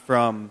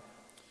from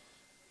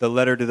the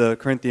letter to the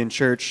Corinthian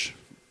church,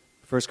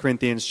 1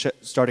 Corinthians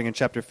starting in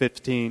chapter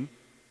 15,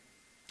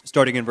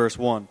 starting in verse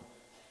 1.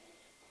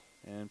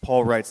 And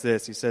Paul writes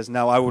this. He says,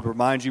 "Now I would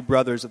remind you,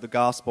 brothers, of the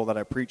gospel that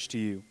I preached to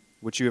you,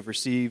 which you have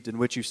received, in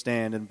which you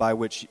stand, and by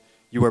which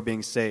you are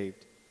being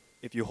saved,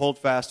 if you hold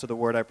fast to the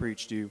word I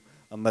preached to you,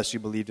 unless you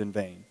believed in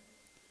vain."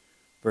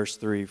 Verse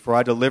 3, "For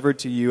I delivered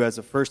to you as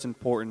of first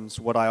importance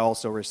what I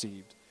also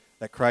received,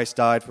 that Christ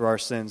died for our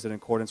sins in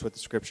accordance with the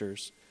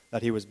Scriptures,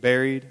 that he was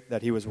buried,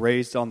 that he was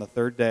raised on the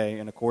third day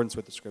in accordance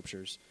with the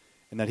Scriptures,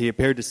 and that he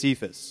appeared to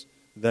Cephas,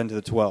 then to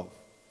the 12.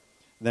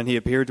 Then he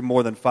appeared to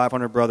more than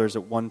 500 brothers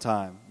at one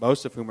time,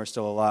 most of whom are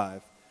still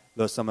alive,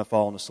 though some have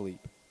fallen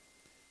asleep.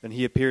 Then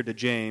he appeared to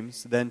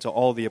James, then to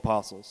all the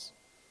apostles.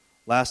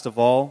 Last of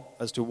all,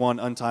 as to one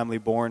untimely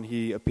born,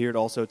 he appeared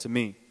also to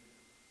me.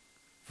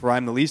 For I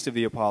am the least of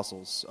the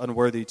apostles,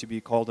 unworthy to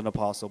be called an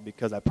apostle,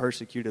 because I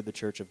persecuted the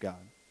church of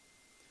God.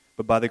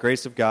 But by the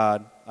grace of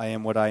God, I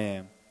am what I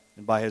am,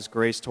 and by his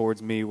grace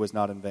towards me was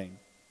not in vain.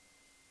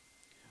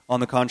 On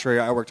the contrary,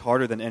 I worked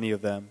harder than any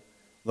of them,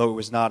 though it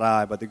was not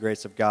I, but the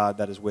grace of God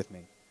that is with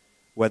me.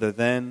 Whether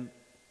then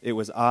it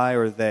was I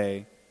or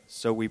they,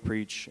 so we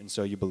preach, and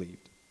so you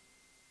believed."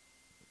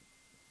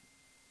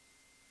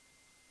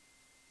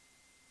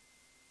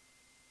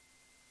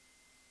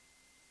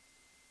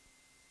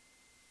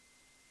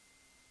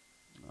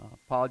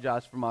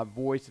 Apologize for my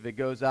voice if it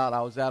goes out.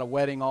 I was at a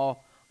wedding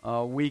all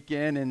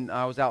weekend, and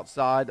I was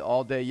outside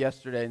all day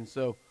yesterday, and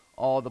so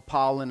all the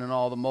pollen and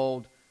all the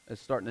mold is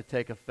starting to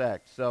take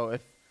effect. So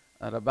if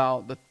at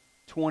about the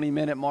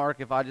 20-minute mark,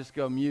 if I just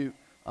go mute,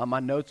 my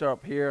notes are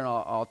up here, and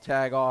I'll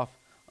tag off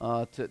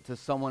to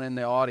someone in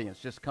the audience.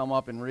 Just come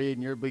up and read,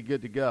 and you'll be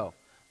good to go.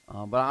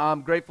 But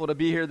I'm grateful to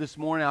be here this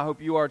morning. I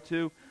hope you are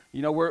too.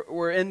 You know,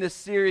 we're in this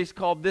series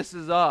called This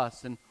Is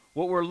Us, and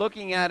what we're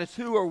looking at is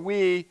who are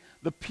we,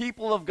 the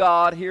people of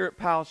God here at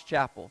Powell's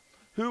Chapel.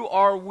 Who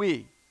are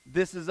we?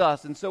 This is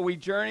us. And so we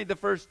journeyed the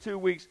first 2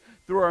 weeks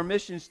through our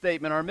mission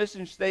statement. Our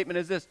mission statement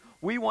is this: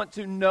 we want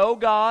to know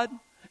God,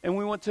 and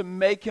we want to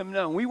make him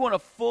known. We want to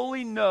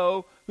fully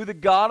know who the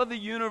God of the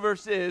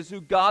universe is,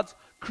 who God's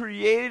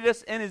created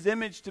us in his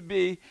image to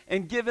be,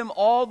 and give him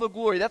all the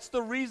glory. That's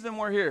the reason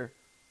we're here.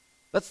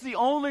 That's the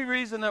only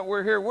reason that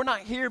we're here. We're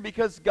not here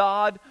because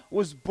God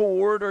was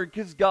bored or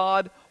because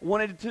God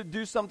wanted to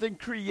do something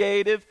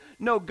creative.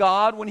 No,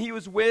 God, when he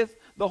was with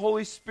the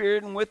Holy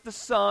Spirit and with the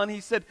Son, he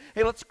said,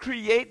 hey, let's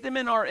create them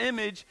in our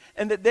image,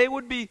 and that they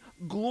would be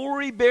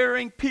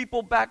glory-bearing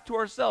people back to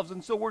ourselves.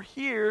 And so we're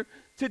here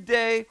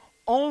today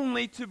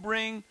only to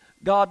bring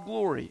God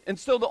glory. And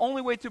so the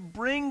only way to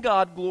bring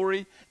God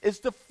glory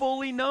is to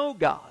fully know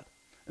God.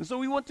 And so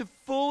we want to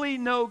fully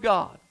know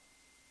God.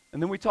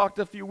 And then we talked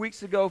a few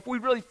weeks ago, if we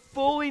really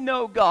fully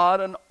know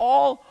God and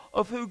all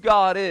of who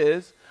God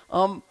is,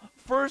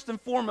 first and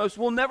foremost,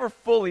 we'll never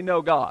fully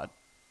know God.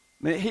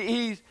 I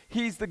mean,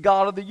 he's the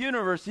God of the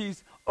universe.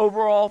 He's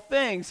over all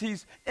things.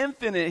 He's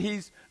infinite.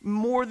 He's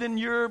more than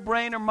your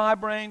brain or my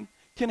brain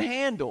can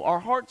handle, our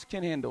hearts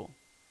can handle.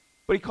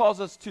 But he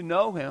calls us to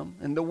know him,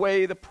 and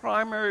the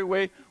primary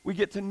way we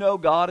get to know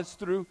God is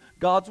through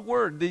God's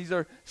Word. These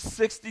are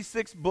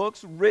 66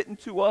 books written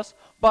to us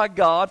by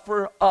God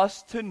for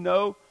us to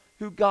know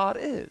who God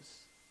is.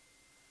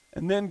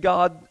 And then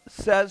God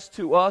says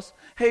to us,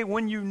 hey,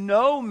 when you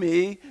know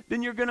me,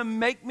 then you're going to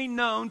make me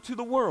known to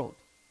the world.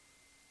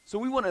 So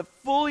we want to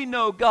fully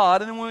know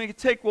God, and then when we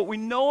take what we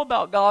know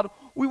about God,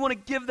 we want to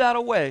give that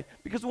away.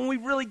 Because when we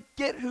really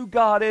get who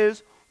God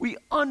is, we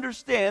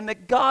understand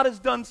that God has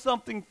done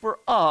something for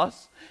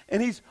us,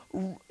 and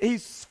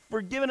He's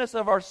forgiven us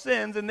of our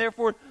sins, and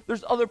therefore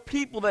there's other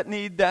people that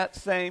need that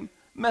same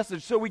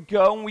message. So we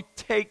go and we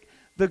take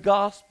the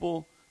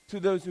gospel to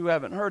those who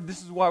haven't heard.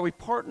 This is why we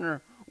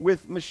partner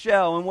with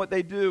Michelle and what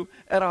they do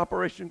at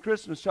Operation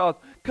Christmas Child,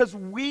 because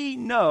we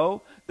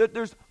know that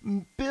there's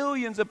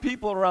billions of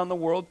people around the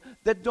world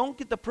that don't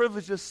get the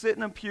privilege to sit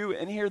in a pew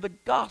and hear the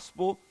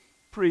gospel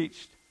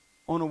preached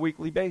on a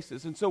weekly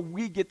basis. And so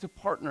we get to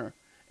partner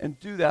and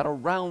do that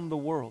around the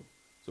world.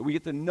 So we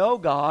get to know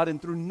God, and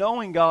through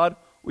knowing God,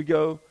 we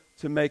go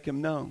to make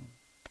him known.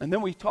 And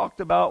then we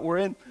talked about, we're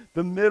in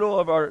the middle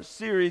of our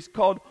series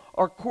called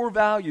Our Core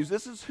Values.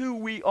 This is who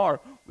we are.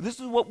 This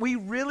is what we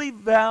really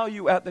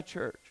value at the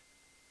church.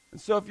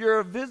 And so if you're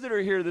a visitor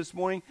here this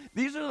morning,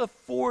 these are the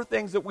 4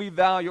 things that we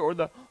value, or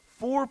the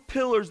 4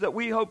 pillars that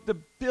we hope to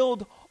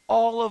build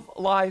all of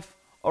life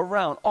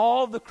around,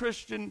 all of the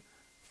Christian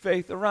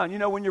faith around. You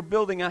know, when you're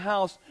building a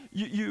house,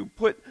 you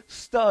put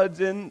studs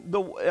in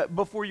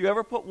before you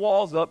ever put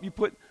walls up, you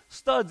put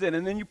studs in,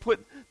 and then you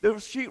put the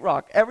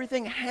sheetrock.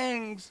 Everything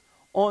hangs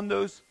on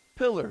those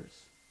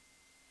pillars.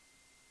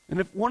 And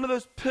if one of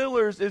those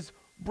pillars is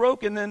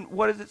broken, then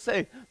what does it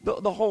say?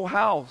 The whole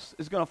house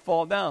is going to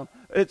fall down.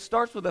 It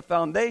starts with a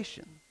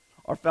foundation.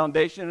 Our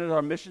foundation is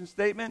our mission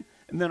statement,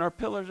 and then our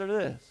pillars are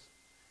this.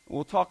 And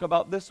we'll talk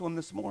about this one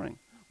this morning.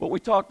 What we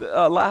talked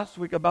last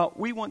week about,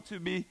 we want to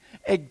be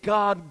a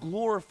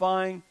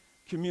God-glorifying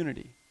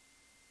community.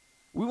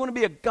 We want to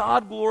be a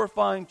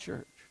God-glorifying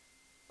church.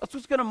 That's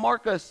what's going to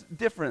mark us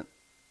different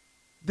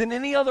than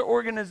any other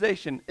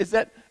organization, is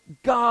that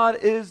God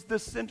is the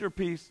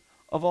centerpiece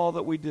of all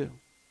that we do.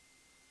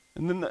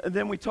 And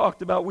then we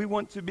talked about we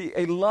want to be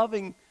a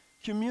loving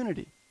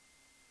community.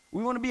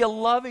 We want to be a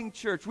loving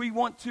church. We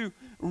want to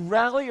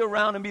rally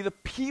around and be the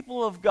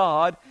people of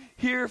God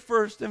here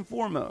first and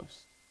foremost.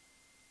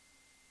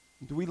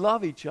 Do we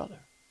love each other?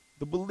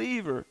 The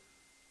believer,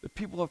 the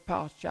people of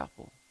Powell's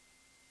Chapel.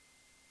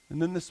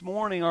 And then this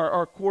morning,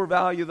 our core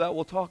value that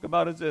we'll talk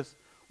about is this.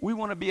 We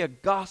want to be a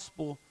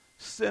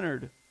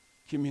gospel-centered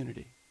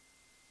community.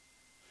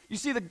 You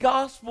see, the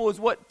gospel is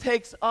what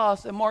takes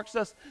us and marks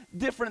us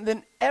different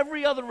than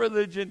every other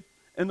religion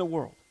in the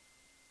world.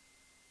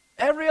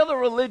 Every other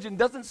religion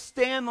doesn't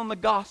stand on the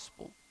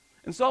gospel.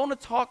 And so I want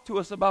to talk to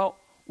us about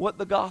what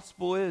the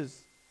gospel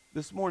is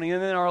this morning.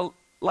 And then our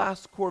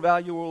last core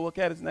value we'll look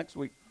at is next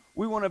week.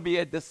 We want to be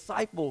a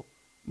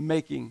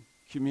disciple-making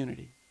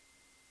community.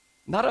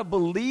 Not a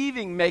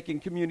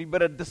believing-making community,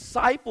 but a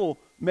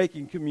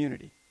disciple-making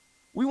community.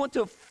 We want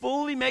to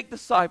fully make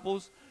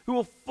disciples who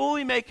will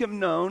fully make him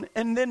known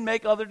and then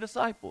make other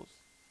disciples.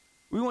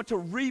 We want to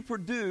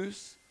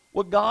reproduce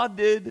what God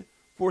did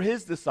for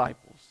his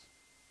disciples.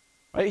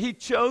 Right? He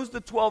chose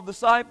the 12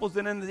 disciples,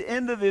 and in the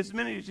end of his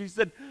ministry, he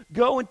said,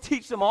 go and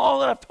teach them all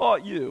that I've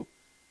taught you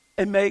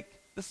and make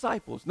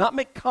disciples. Not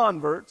make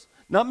converts,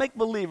 not make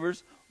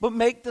believers, but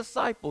make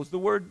disciples. The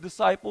word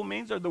disciple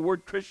means, or the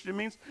word Christian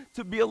means,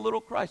 to be a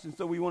little Christ, and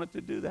so we wanted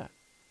to do that.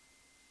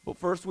 But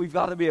first, we've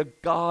got to be a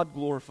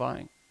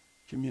God-glorifying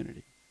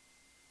community.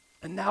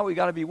 And now we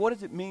got to be, what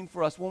does it mean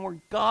for us when we're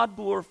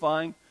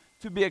God-glorifying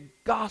to be a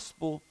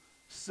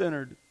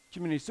gospel-centered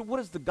community? So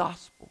what is the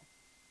gospel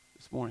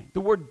this morning?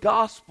 The word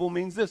gospel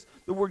means this.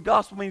 The word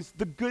gospel means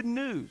the good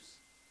news.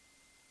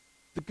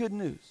 The good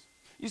news.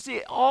 You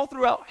see, all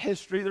throughout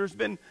history, there's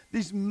been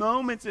these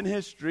moments in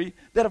history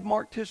that have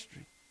marked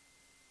history.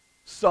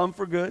 Some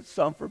for good,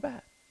 some for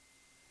bad.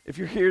 If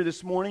you're here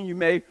this morning, you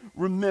may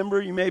remember,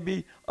 you may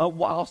be,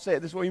 I'll say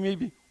it this way, you may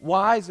be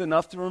wise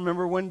enough to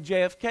remember when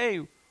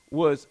JFK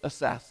was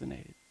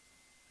assassinated.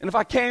 And if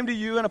I came to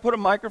you and I put a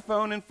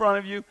microphone in front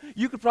of you,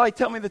 you could probably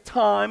tell me the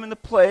time and the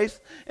place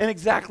and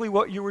exactly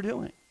what you were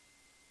doing.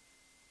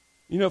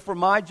 You know, for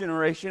my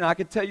generation, I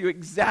could tell you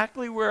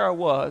exactly where I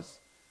was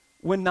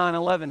when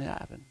 9/11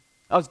 happened.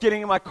 I was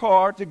getting in my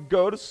car to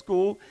go to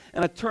school,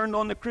 and I turned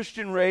on the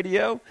Christian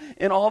radio,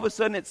 and all of a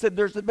sudden it said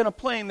there's been a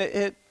plane that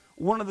hit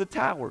one of the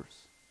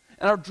towers.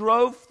 And I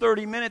drove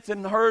 30 minutes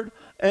and heard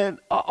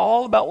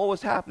all about what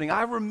was happening.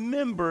 I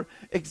remember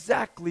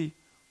exactly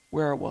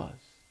where I was.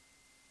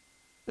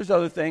 There's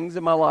other things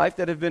in my life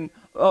that have been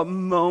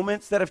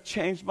moments that have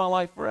changed my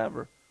life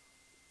forever.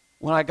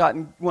 When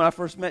I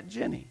first met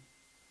Jenny,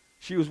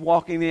 she was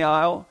walking the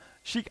aisle.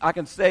 I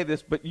can say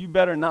this, but you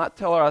better not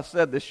tell her I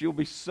said this. She'll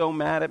be so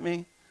mad at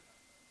me.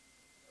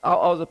 I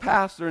was a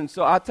pastor, and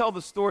so I tell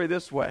the story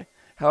this way,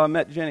 how I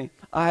met Jenny.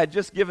 I had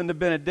just given the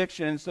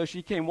benediction, and so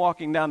she came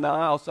walking down the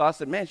aisle. So I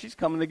said, man, she's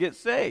coming to get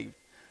saved.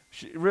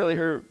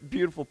 Her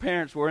beautiful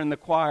parents were in the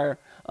choir,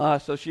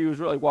 so she was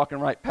really walking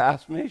right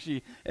past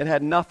me. It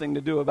had nothing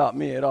to do about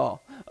me at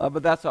all.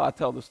 But that's how I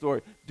tell the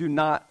story. Do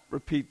not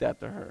repeat that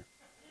to her.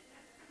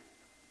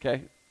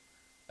 Okay?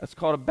 That's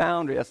called a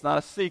boundary. That's not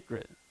a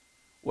secret.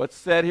 What's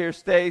said here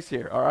stays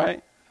here, all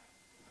right?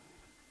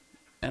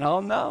 And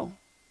I'll know.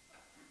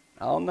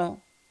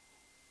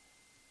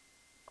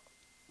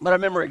 But I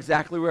remember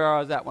exactly where I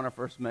was at when I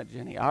first met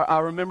Jenny. I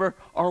remember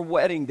our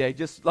wedding day,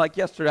 just like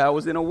yesterday. I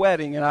was in a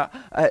wedding, and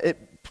it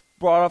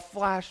brought a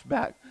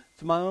flashback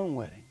to my own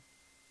wedding.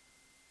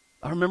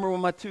 I remember when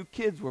my 2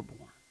 kids were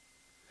born.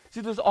 See,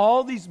 there's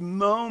all these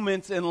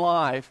moments in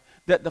life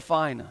that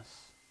define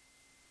us.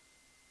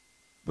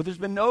 But there's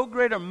been no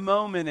greater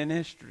moment in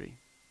history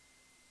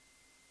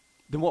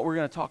than what we're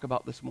going to talk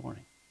about this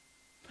morning.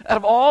 Out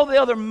of all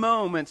the other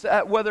moments,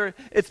 whether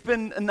it's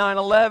been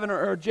 9/11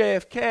 or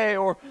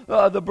JFK or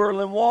the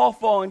Berlin Wall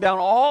falling down,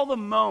 all the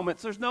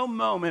moments, there's no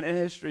moment in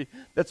history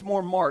that's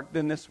more marked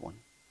than this one.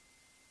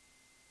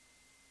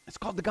 It's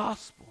called the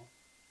gospel.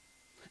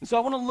 And so I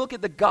want to look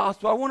at the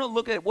gospel. I want to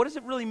look at what does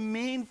it really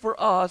mean for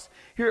us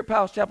here at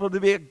Powell's Chapel to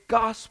be a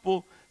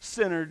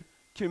gospel-centered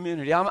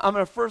community. I'm going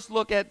to first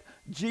look at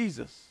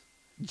Jesus.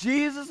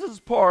 Jesus is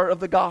part of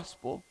the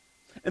gospel.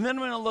 And then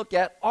we're going to look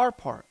at our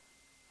part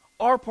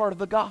of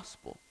the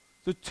gospel.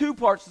 So 2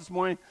 parts this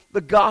morning,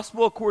 the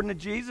gospel according to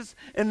Jesus,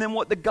 and then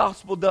what the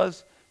gospel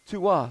does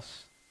to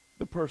us,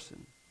 the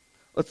person.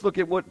 Let's look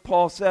at what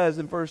Paul says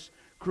in 1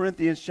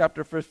 Corinthians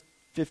chapter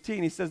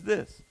 15. He says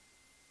this.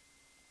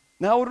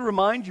 Now I would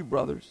remind you,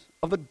 brothers,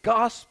 of the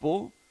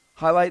gospel.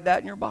 Highlight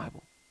that in your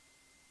Bible.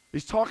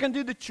 He's talking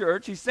to the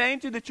church. He's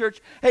saying to the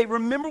church, hey,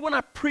 remember when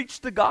I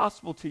preached the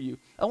gospel to you?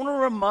 I want to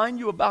remind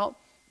you about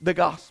the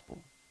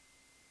gospel.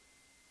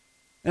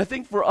 And I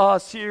think for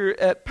us here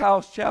at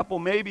Powell's Chapel,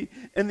 maybe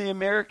in the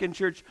American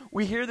church,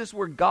 we hear this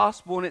word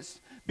gospel and it's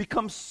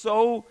become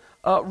so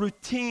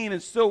routine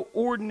and so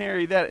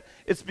ordinary that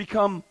it's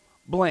become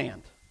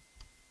bland.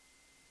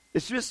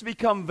 It's just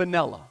become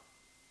vanilla.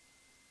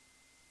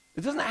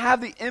 It doesn't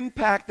have the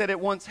impact that it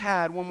once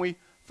had when we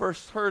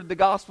first heard the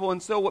gospel.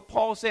 And so what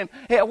Paul is saying,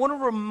 hey, I want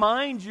to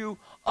remind you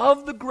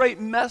of the great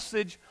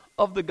message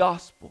of the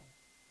gospel.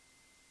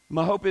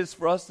 My hope is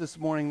for us this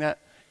morning that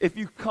if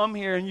you come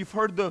here and you've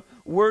heard the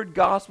word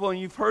gospel and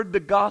you've heard the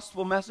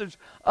gospel message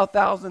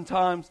 1,000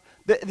 times,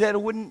 that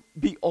it wouldn't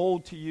be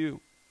old to you.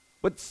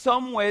 But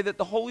some way that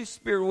the Holy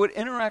Spirit would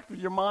interact with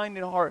your mind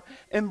and heart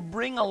and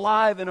bring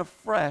alive and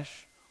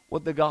afresh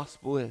what the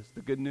gospel is,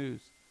 the good news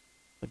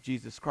of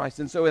Jesus Christ.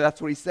 And so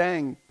that's what he's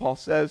saying, Paul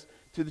says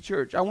to the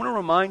church. I want to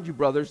remind you,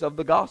 brothers, of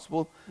the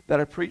gospel that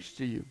I preached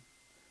to you,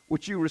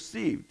 which you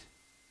received,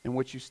 in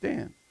which you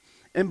stand,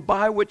 and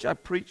by which I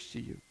preached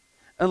to you,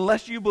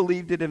 unless you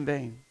believed it in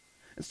vain.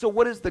 And so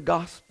what is the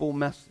gospel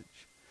message?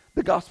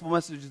 The gospel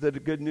message is the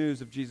good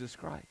news of Jesus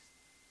Christ.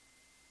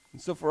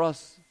 And so for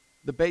us,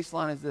 the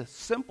baseline is this,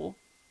 simple.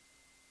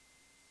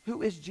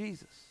 Who is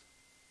Jesus?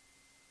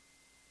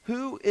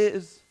 Who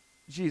is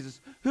Jesus?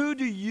 Who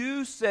do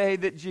you say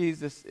that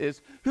Jesus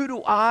is? Who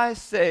do I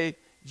say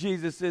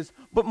Jesus is?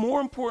 But more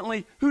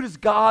importantly, who does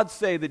God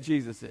say that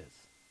Jesus is?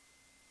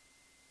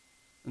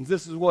 And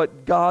this is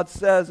what God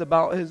says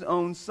about his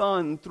own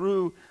son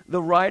through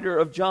the writer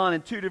of John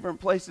in two different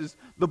places,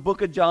 the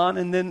book of John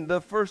and then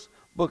the first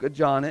book of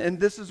John. And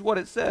this is what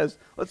it says.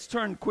 Let's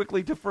turn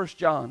quickly to 1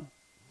 John.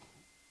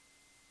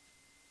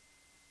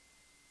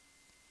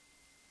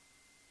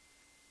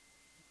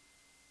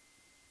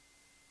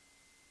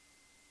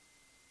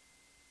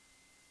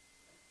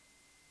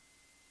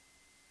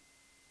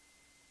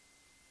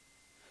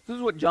 This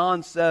is what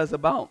John says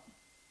about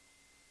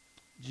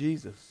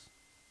Jesus.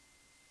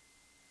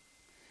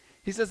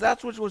 He says,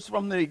 that's which was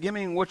from the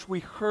beginning, which we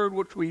heard,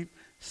 which we've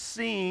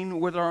seen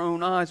with our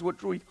own eyes,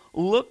 which we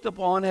looked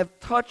upon, have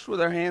touched with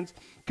our hands,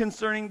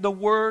 concerning the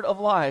word of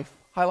life.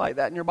 Highlight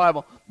that in your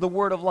Bible, the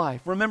word of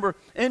life. Remember,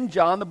 in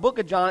John, the book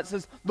of John, it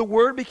says, the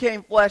word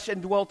became flesh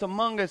and dwelt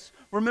among us.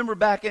 Remember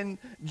back in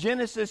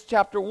Genesis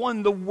chapter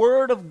 1, the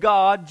word of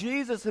God,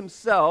 Jesus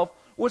himself,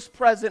 was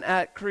present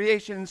at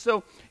creation. And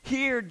so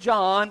here,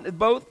 John, in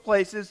both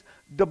places,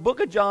 the book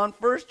of John,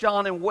 1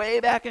 John, and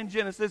way back in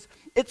Genesis,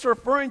 it's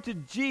referring to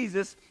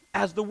Jesus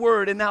as the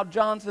Word. And now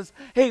John says,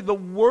 hey, the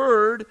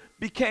Word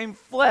became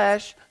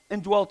flesh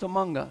and dwelt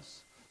among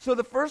us. So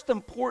the first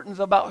importance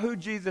about who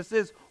Jesus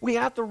is, we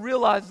have to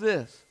realize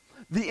this,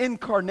 the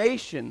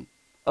incarnation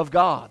of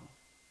God.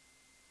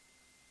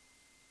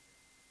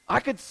 I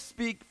could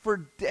speak for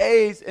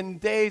days and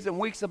days and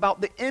weeks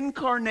about the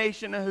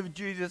incarnation of who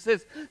Jesus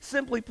is.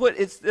 Simply put,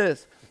 it's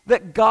this,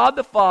 that God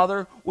the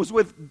Father was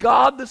with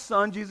God the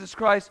Son, Jesus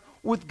Christ,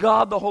 with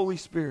God the Holy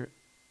Spirit.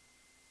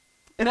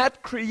 And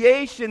at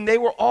creation, they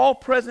were all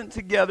present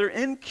together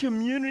in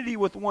community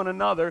with one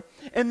another.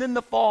 And then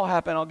the fall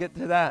happened. I'll get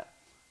to that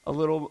a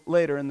little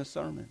later in the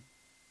sermon.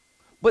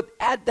 But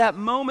at that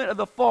moment of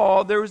the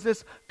fall, there was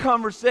this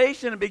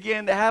conversation that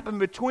began to happen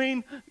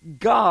between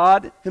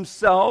God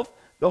himself,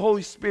 the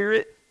Holy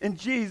Spirit, and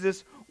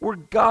Jesus, where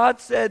God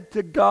said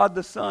to God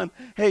the Son,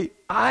 hey,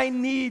 I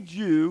need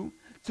you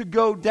to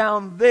go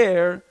down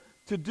there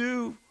to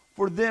do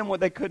for them what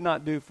they could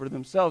not do for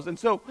themselves. And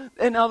so,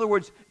 in other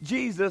words,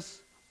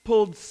 Jesus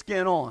pulled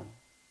skin on.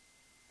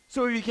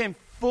 So he became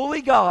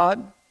fully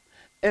God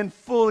and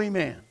fully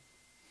man.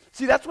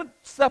 See, that's what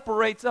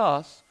separates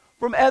us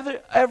from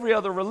every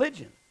other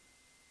religion.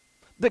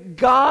 That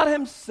God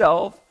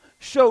himself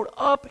showed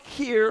up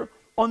here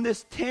on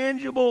this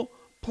tangible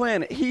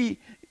planet. He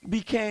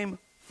became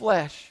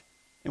flesh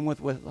and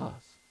with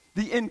us.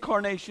 The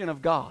incarnation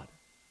of God.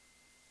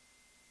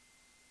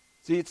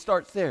 See, it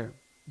starts there.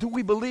 Do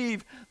we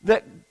believe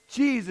that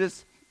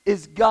Jesus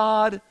is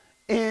God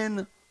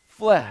in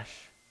flesh?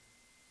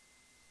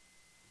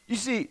 You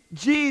see,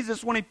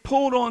 Jesus, when he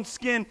pulled on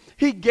skin,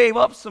 he gave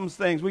up some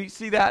things. We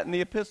see that in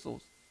the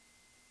epistles.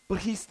 But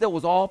he still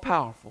was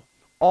all-powerful,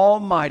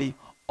 almighty,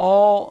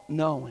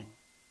 all-knowing.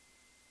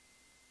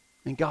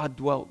 And God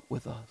dwelt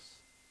with us.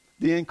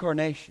 The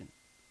incarnation.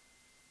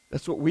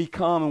 That's what we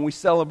come and we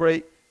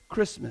celebrate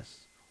Christmas.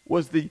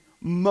 Was the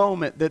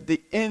moment that the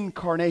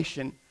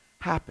incarnation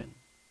happened.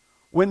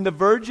 When the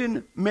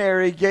Virgin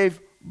Mary gave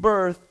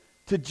birth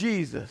to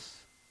Jesus.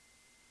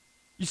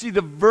 You see,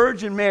 the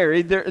Virgin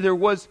Mary, there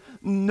was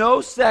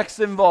no sex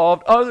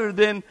involved other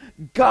than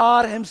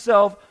God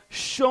himself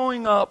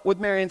showing up with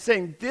Mary and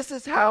saying, this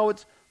is how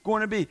it's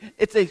going to be.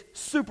 It's a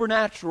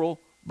supernatural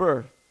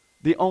birth,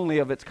 the only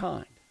of its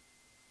kind.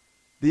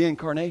 The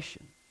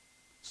incarnation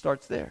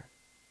starts there.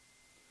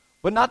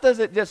 But not does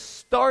it just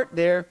start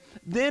there.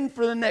 Then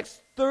for the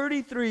next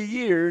 33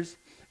 years,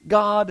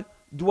 God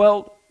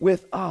dwelt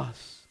with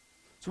us.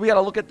 So we got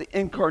to look at the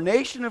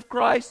incarnation of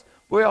Christ,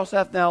 but we also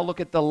have to now look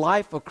at the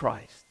life of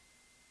Christ.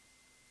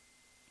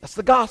 That's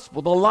the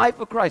gospel, the life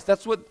of Christ.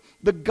 That's what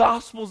the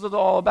Gospels is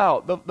all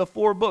about. The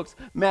 4 books,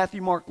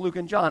 Matthew, Mark, Luke,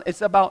 and John.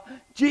 It's about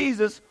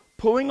Jesus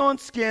pulling on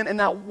skin and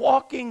now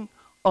walking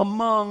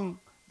among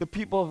the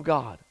people of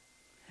God.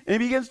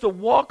 And he begins to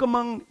walk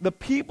among the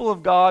people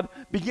of God,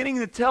 beginning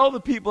to tell the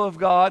people of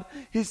God,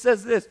 he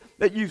says this,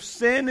 that you've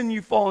sinned and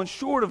you've fallen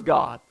short of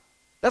God.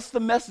 That's the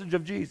message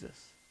of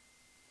Jesus.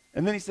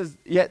 And then he says,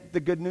 yet the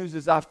good news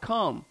is I've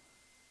come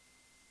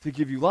to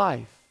give you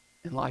life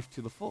and life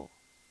to the full.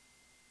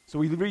 So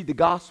we read the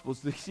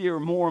Gospels to hear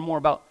more and more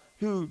about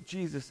who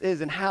Jesus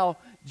is and how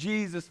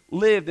Jesus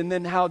lived and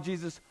then how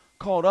Jesus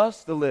called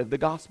us to live. The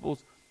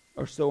Gospels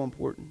are so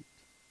important.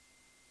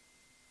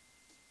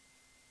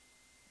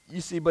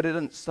 You see, but it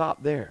doesn't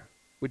stop there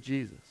with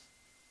Jesus.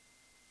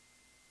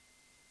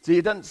 See,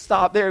 it doesn't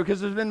stop there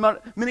because there's been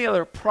many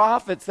other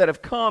prophets that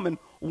have come and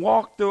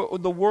walked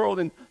the world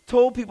and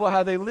told people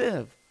how they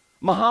live.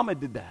 Muhammad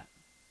did that.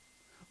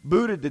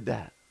 Buddha did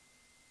that.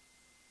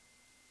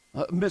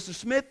 Mr.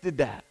 Smith did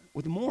that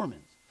with the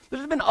Mormons.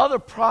 There's been other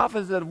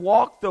prophets that have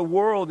walked the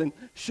world and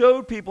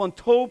showed people and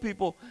told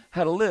people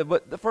how to live.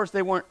 But first,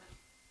 they weren't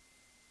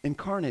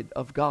incarnate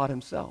of God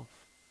himself.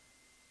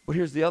 But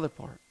here's the other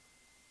part.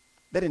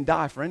 They didn't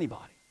die for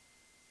anybody.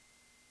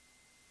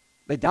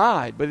 They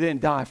died, but they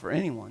didn't die for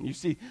anyone. You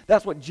see,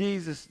 that's what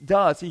Jesus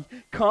does. He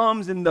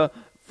comes in the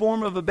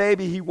form of a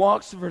baby. He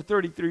walks for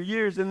 33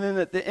 years, and then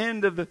at the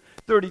end of the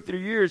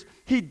 33 years,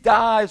 he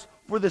dies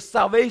for the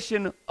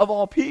salvation of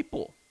all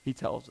people, he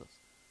tells us.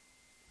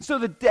 So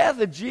the death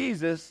of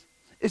Jesus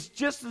is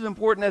just as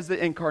important as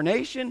the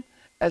incarnation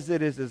as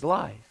it is his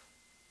life.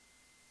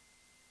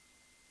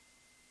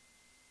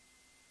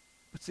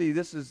 But see,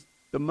 this is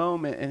the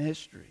moment in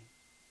history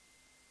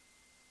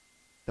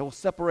that will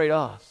separate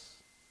us,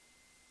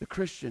 the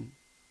Christian,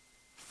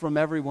 from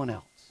everyone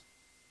else.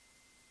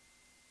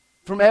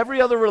 From every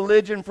other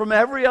religion, from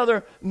every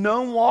other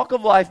known walk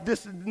of life.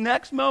 This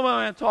next moment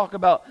I'm going to talk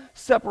about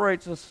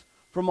separates us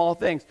from all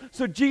things.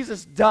 So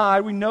Jesus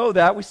died. We know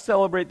that. We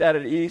celebrate that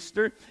at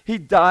Easter. He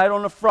died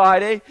on a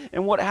Friday.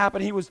 And what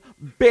happened? He was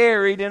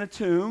buried in a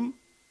tomb.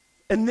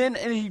 And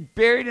he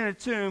buried in a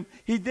tomb.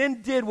 He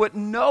then did what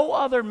no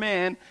other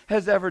man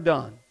has ever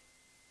done.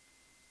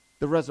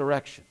 The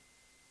resurrection.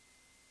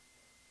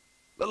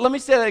 But let me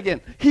say that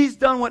again. He's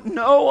done what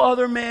no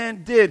other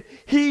man did.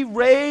 He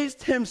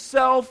raised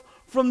himself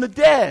from the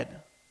dead.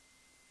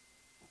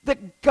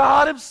 That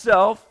God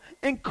himself,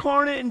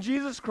 incarnate in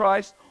Jesus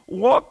Christ,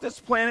 walked this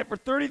planet for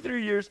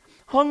 33 years,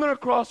 hung on a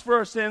cross for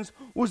our sins,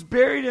 was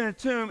buried in a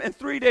tomb, and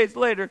 3 days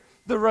later,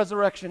 the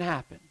resurrection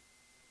happened.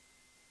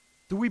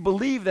 Do we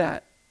believe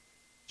that,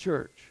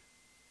 church?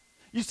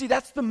 You see,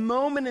 that's the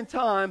moment in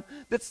time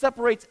that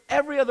separates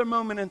every other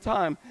moment in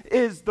time,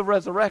 is the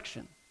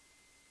resurrection.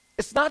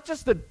 It's not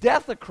just the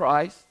death of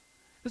Christ,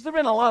 because there have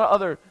been a lot of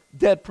other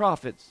dead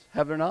prophets,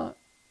 have there not?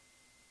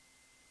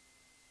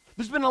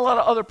 There's been a lot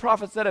of other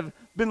prophets that have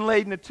been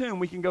laid in a tomb.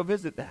 We can go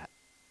visit that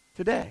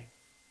today.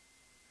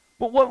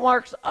 But what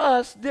marks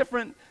us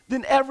different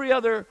than every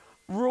other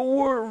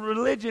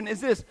religion is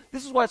this.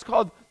 This is why it's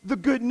called the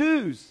good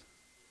news.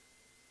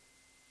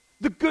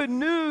 The good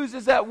news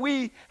is that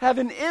we have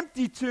an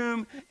empty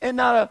tomb and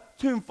not a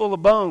tomb full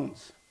of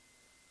bones.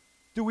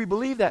 Do we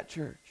believe that,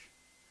 church?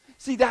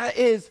 See, that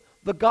is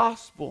the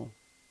gospel.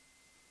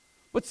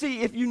 But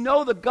see, if you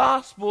know the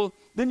gospel,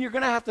 then you're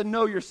going to have to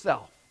know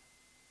yourself.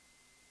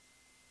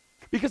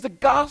 Because the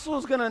gospel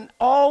is going to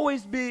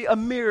always be a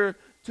mirror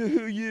to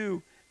who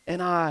you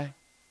and I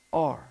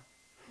are.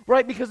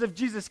 Right? Because if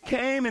Jesus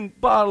came in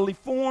bodily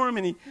form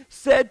and he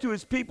said to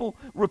his people,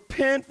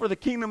 repent for the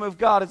kingdom of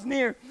God is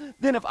near,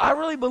 then if I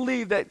really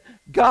believe that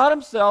God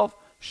himself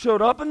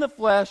showed up in the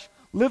flesh,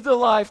 lived a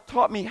life,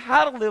 taught me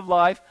how to live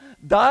life,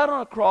 died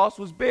on a cross,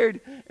 was buried,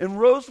 and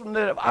rose from the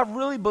dead, if I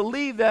really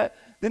believe that,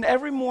 then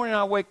every morning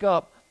I wake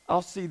up,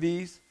 I'll see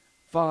these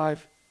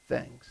 5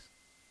 things.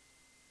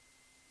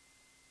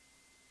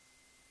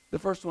 The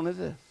first one is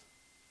this.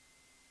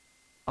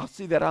 I'll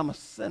see that I'm a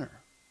sinner.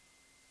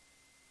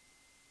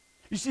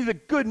 You see, the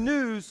good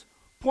news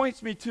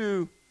points me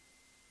to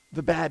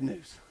the bad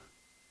news.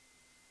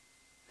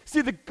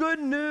 See, the good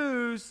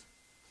news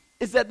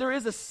is that there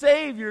is a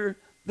Savior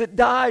that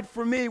died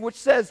for me, which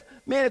says,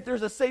 man, if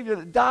there's a Savior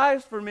that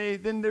dies for me,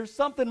 then there's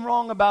something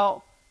wrong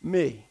about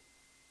me.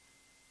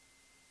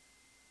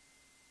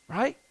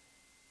 Right?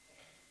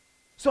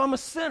 So I'm a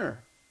sinner.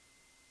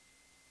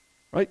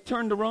 Right?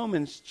 Turn to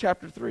Romans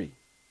chapter 3.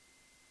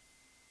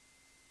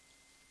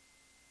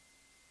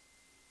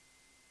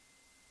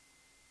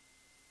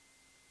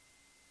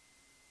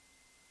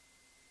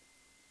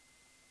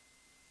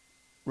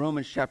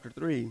 Romans chapter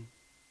 3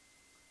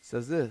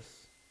 says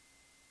this.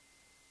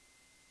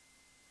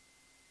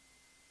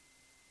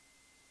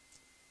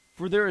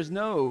 For there is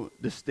no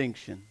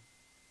distinction.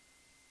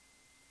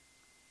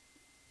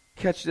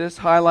 Catch this,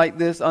 highlight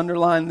this,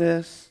 underline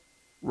this,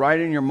 write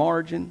in your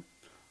margin.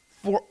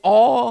 For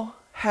all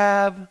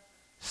have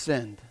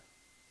sinned.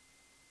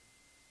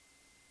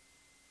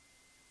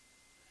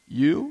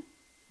 You,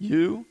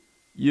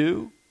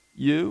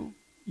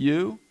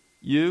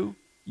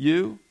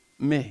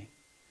 me.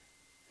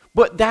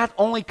 But that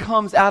only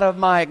comes out of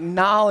my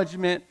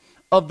acknowledgement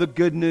of the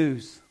good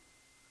news.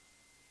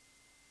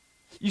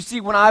 You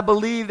see, when I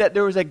believe that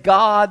there was a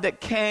God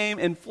that came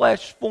in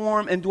flesh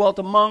form and dwelt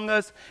among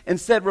us and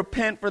said,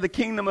 repent for the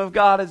kingdom of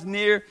God is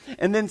near,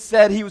 and then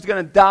said he was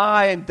going to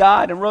die and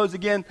died and rose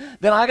again,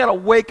 then I got to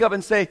wake up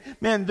and say,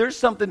 man, there's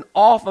something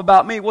off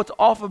about me. What's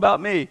off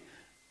about me?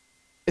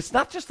 It's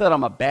not just that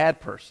I'm a bad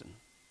person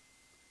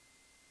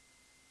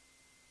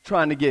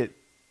trying to get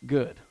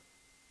good.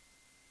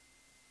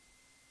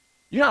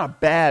 You're not a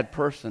bad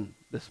person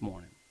this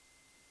morning.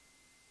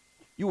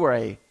 You are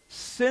a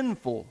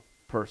sinful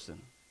person.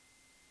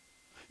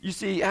 You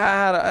see,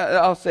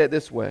 I'll say it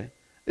this way.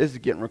 This is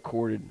getting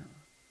recorded.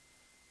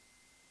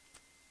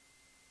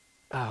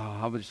 Oh,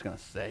 I was just going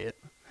to say it.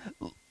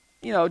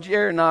 You know,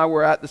 Jared and I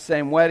were at the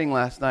same wedding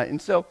last night,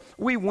 and so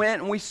we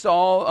went and we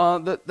saw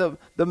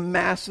the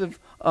massive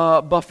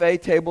buffet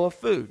table of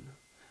food.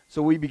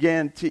 So we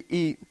began to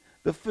eat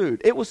the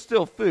food. It was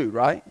still food,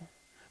 right?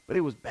 But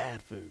it was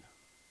bad food.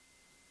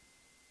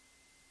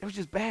 It was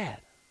just bad.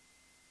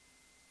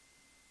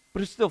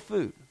 But it's still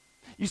food.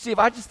 You see, if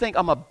I just think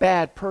I'm a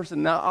bad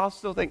person, now I'll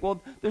still think,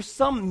 well, there's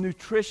some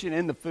nutrition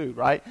in the food,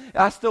 right?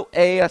 I still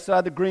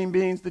had the green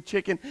beans, the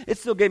chicken. It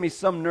still gave me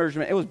some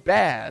nourishment. It was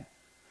bad.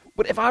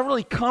 But if I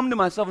really come to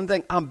myself and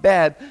think I'm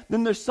bad,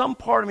 then there's some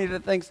part of me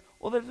that thinks,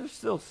 well, there's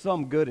still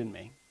some good in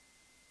me.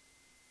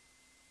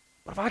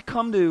 But if I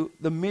come to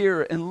the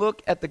mirror and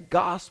look at the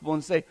gospel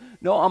and say,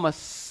 no, I'm a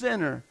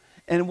sinner,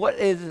 and what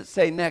does it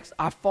say next?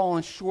 I've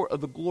fallen short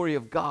of the glory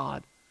of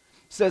God.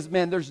 It says,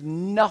 man, there's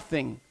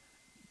nothing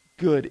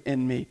good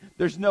in me.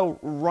 There's no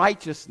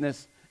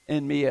righteousness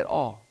in me at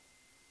all.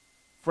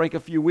 Frank a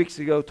few weeks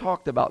ago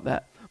talked about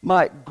that.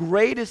 My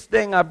greatest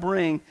thing I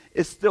bring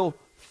is still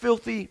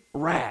filthy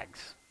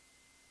rags.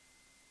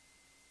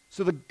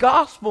 So the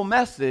gospel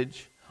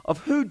message of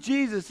who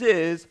Jesus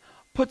is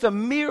puts a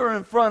mirror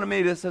in front of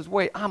me that says,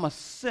 wait, I'm a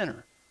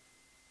sinner.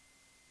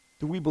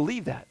 Do we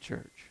believe that,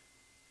 church?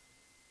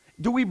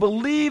 Do we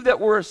believe that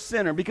we're a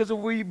sinner? Because if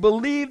we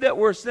believe that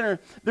we're a sinner,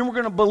 then we're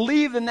going to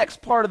believe the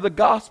next part of the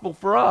gospel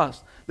for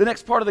us. The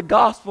next part of the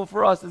gospel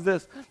for us is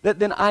this, that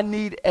then I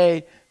need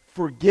a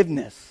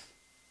forgiveness.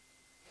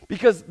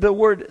 Because the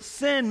word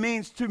sin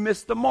means to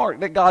miss the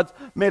mark, that God's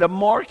made a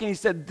mark and he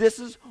said, this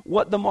is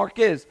what the mark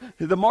is.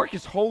 The mark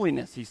is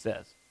holiness, he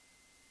says.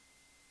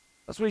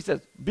 That's what he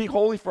says. Be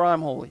holy for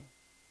I'm holy.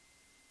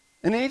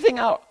 And anything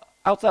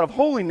outside of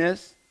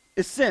holiness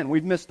is sin.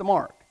 We've missed the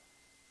mark.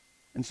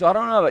 And so I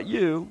don't know about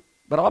you,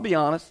 but I'll be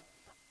honest,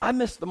 I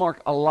miss the mark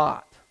a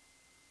lot.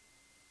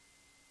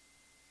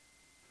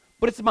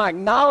 But it's my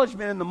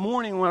acknowledgement in the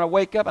morning when I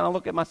wake up and I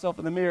look at myself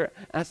in the mirror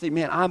and I say,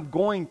 man, I'm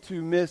going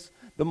to miss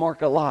the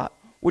mark a lot.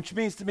 Which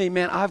means to me,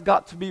 man, I've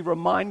got to be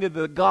reminded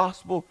of the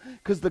gospel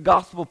because the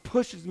gospel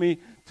pushes me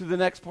to the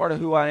next part of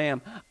who I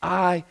am.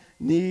 I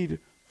need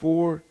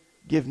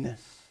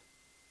forgiveness.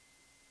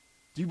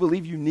 Do you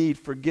believe you need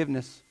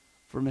forgiveness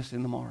for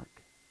missing the mark?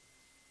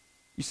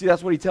 You see,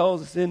 that's what he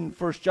tells us in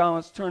 1 John.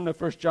 Let's turn to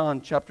 1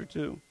 John chapter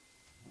 2.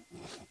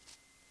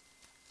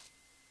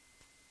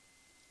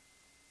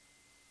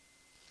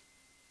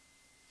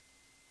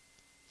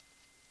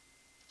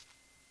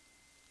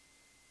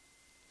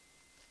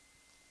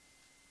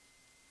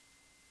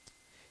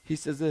 He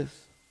says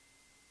this,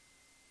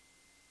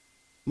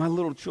 my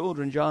little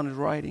children, John is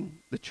writing,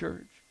 the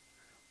church.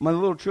 My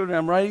little children,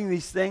 I'm writing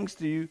these things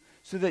to you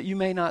so that you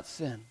may not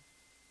sin.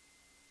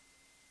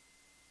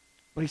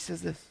 But he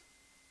says this,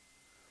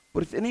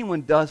 but if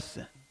anyone does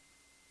sin,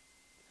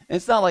 and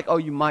it's not like, oh,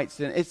 you might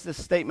sin. It's the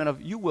statement of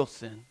you will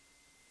sin.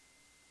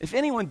 If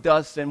anyone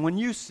does sin, when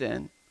you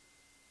sin,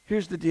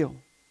 here's the deal.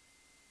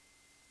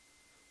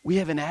 We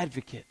have an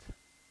advocate.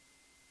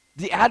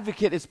 The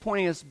advocate is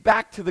pointing us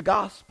back to the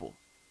gospel.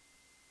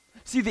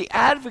 See, the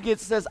advocate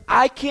says,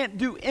 I can't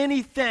do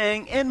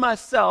anything in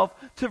myself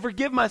to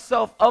forgive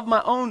myself of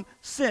my own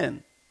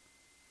sin.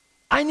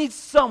 I need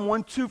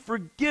someone to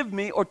forgive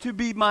me or to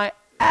be my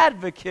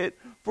advocate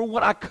for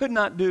what I could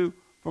not do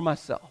for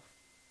myself.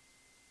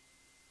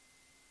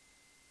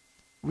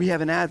 We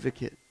have an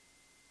advocate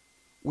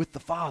with the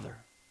Father.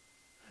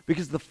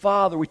 Because the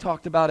Father, we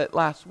talked about it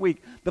last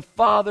week, the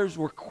Father's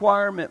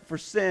requirement for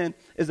sin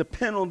is a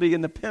penalty,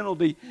 and the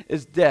penalty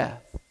is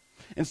death.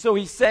 And so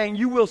he's saying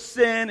you will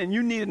sin and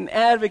you need an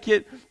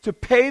advocate to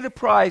pay the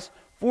price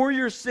for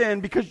your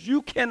sin because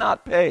you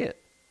cannot pay it.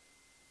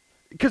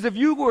 Because if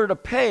you were to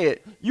pay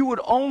it, you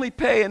would only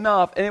pay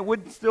enough and it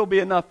wouldn't still be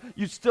enough.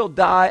 You'd still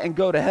die and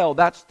go to hell.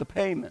 That's the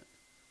payment.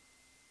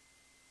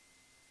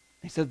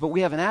 He says, but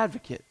we have an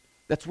advocate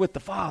that's with the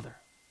Father.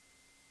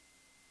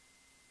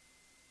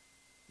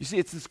 You see,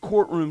 it's this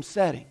courtroom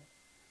setting.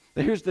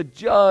 Here's the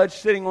judge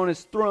sitting on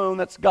his throne.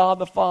 That's God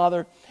the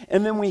Father.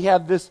 And then we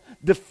have this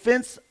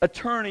defense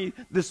attorney,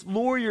 this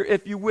lawyer,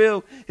 if you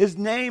will. His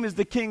name is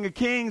the King of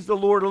Kings, the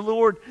Lord of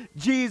Lords,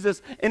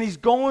 Jesus. And he's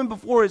going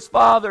before his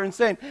Father and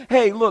saying,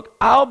 hey, look,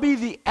 I'll be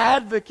the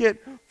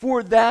advocate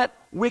for that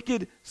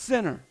wicked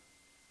sinner.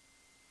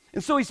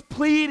 And so he's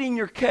pleading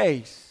your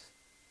case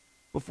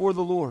before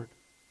the Lord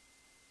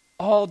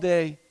all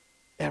day,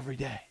 every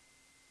day.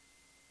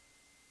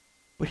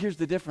 But here's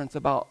the difference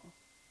about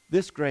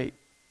this great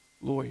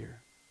lawyer.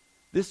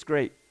 this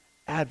great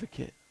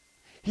advocate.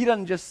 He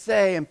doesn't just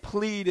say and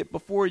plead it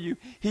before you.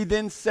 He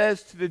then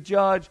says to the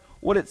judge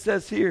what it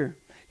says here.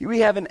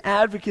 We have an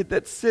advocate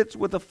that sits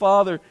with the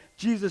Father,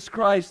 Jesus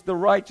Christ, the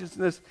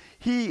righteousness.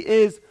 He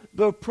is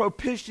the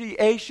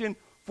propitiation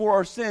for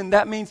our sin.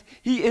 That means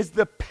he is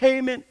the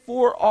payment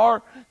for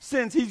our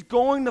sins. He's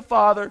going to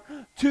Father,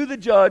 to the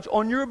judge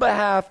on your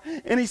behalf,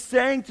 and he's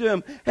saying to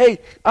him, hey,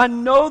 I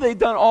know they've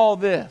done all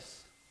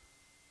this.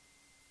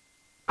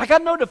 I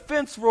got no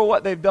defense for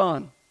what they've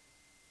done,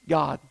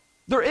 God.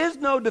 There is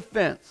no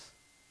defense.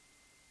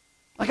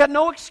 I got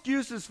no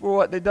excuses for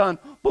what they've done.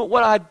 But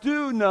what I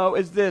do know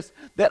is this,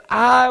 that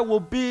I will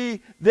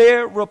be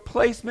their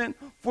replacement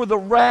for the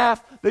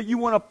wrath that you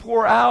want to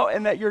pour out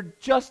and that you're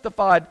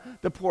justified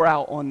to pour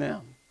out on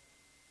them.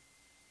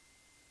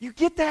 You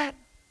get that?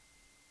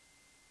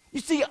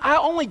 You see, I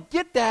only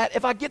get that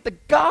if I get the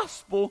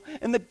gospel.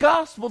 And the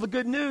gospel, the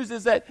good news,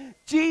 is that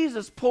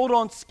Jesus pulled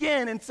on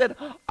skin and said,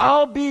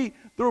 I'll be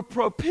the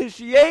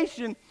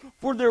propitiation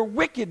for their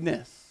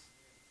wickedness.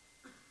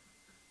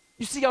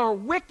 You see, our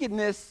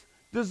wickedness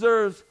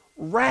deserves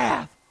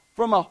wrath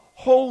from a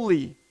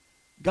holy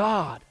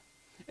God.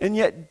 And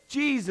yet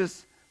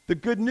Jesus, the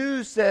good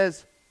news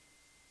says,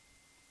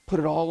 put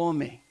it all on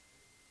me.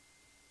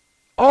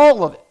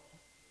 All of it.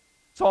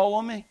 It's all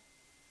on me.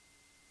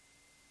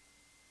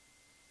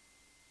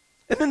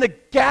 And then the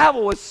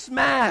gavel is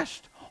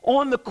smashed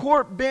on the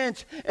court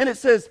bench and it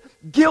says,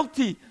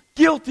 guilty,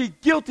 guilty,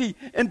 guilty,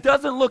 and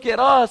doesn't look at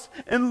us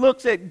and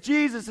looks at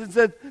Jesus and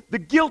says, the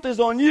guilt is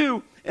on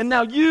you. And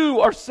now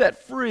you are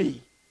set free.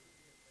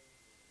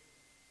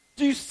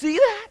 Do you see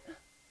that?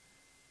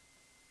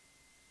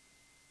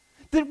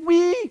 That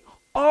we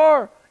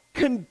are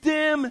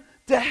condemned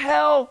to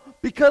hell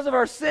because of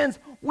our sins.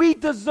 We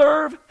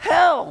deserve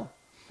hell.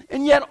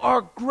 And yet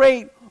our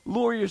great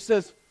lawyer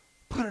says,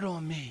 put it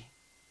on me.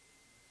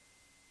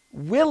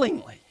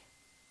 Willingly.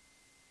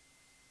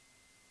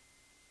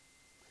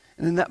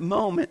 And in that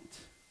moment,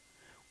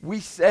 we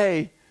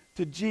say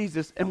to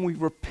Jesus and we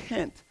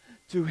repent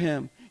to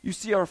him. You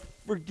see, our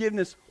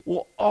forgiveness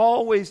will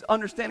always,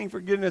 understanding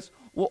forgiveness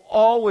will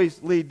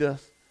always lead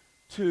us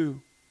to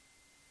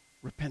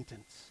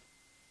repentance.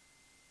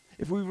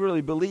 If we really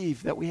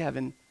believe that we have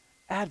an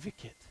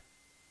advocate.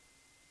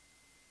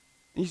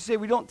 And you say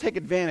we don't take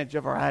advantage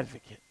of our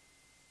advocate.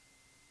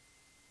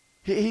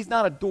 He's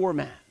not a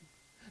doormat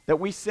that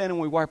we sin and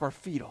we wipe our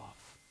feet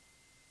off.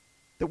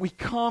 That we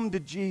come to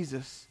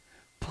Jesus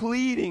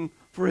pleading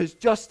for his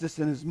justice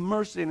and his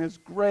mercy and his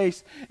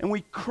grace. And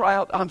we cry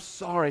out, I'm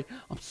sorry,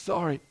 I'm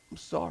sorry, I'm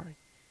sorry.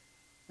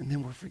 And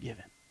then we're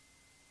forgiven.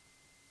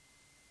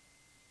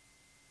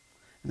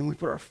 And then we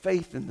put our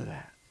faith into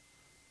that.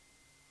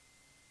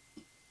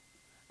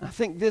 And I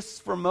think this,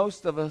 for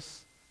most of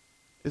us,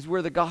 is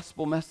where the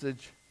gospel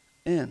message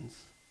ends.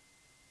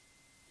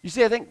 You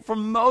see, I think for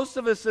most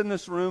of us in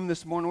this room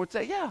this morning would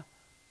say, yeah,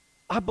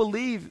 I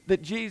believe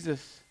that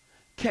Jesus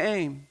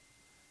came,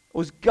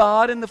 was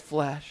God in the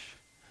flesh,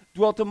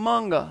 dwelt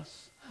among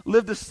us,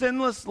 lived a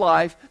sinless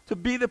life to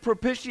be the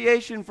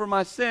propitiation for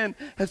my sin,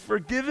 has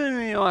forgiven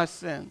me my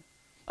sin.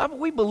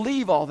 We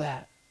believe all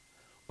that.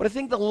 But I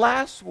think the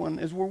last one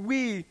is where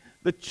we,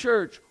 the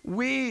church,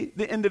 we,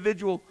 the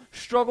individual,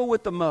 struggle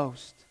with the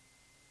most.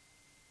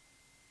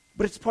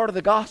 But it's part of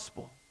the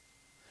gospel.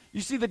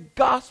 You see, the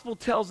gospel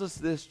tells us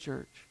this,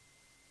 church.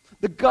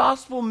 The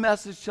gospel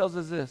message tells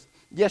us this.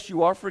 Yes,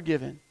 you are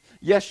forgiven.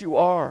 Yes, you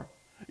are.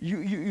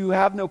 You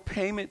have no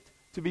payment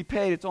to be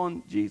paid. It's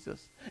on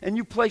Jesus. And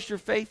you place your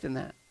faith in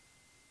that.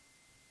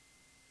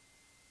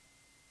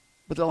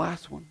 But the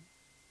last one.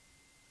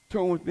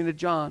 Turn with me to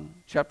John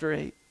chapter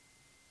 8.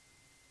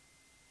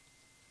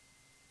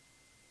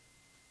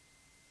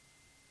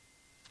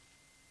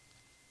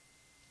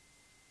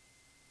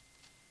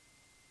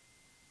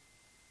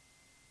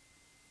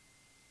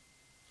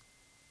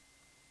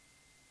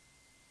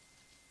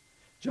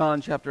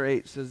 John chapter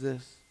 8 says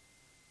this.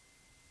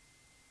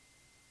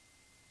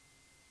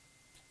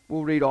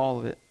 We'll read all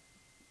of it.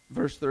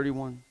 Verse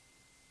 31.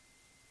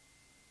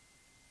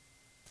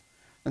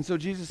 And so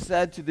Jesus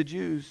said to the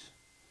Jews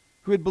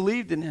who had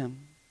believed in him,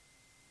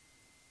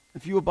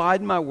 if you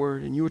abide in my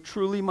word and you are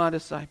truly my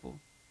disciple,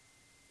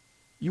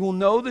 you will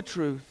know the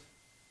truth,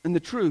 and the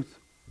truth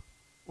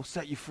will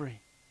set you free.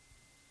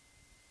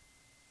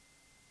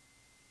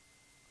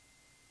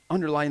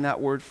 Underline that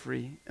word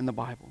free in the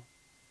Bible.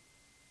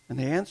 And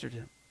they answered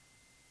him,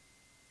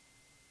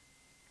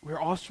 we're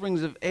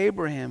offsprings of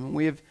Abraham, and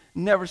we've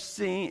never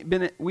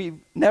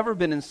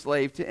been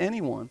enslaved to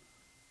anyone.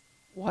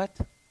 What?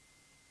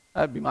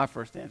 That'd be my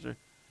first answer.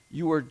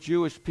 You are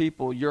Jewish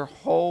people. Your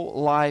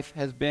whole life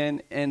has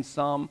been in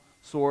some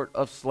sort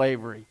of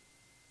slavery.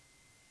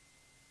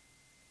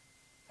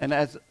 And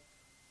as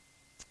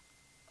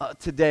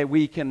today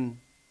we can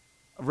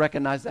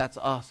recognize that's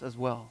us as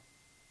well.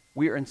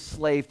 We are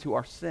enslaved to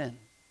our sin.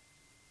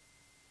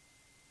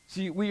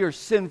 See, we are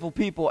sinful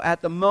people.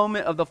 At the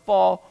moment of the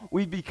fall,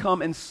 we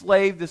become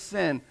enslaved to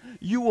sin.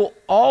 You will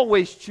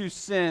always choose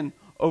sin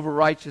over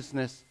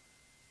righteousness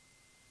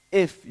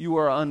if you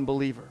are an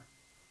unbeliever.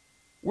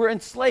 We're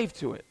enslaved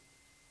to it.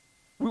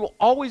 We will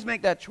always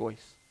make that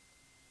choice.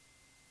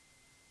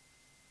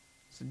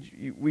 So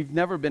we've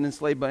never been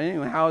enslaved by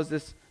anyone. How is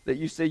this that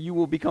you say you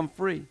will become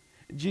free?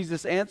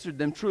 Jesus answered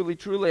them, truly,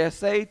 truly, I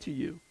say to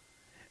you,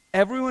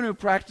 everyone who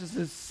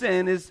practices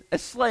sin is a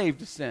slave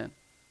to sin.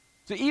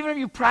 So even if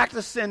you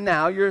practice sin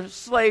now, you're a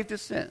slave to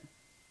sin.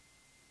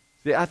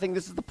 See, I think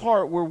this is the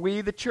part where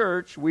we, the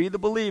church, we, the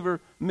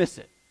believer, miss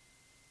it.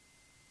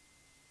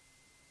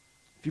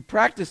 If you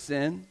practice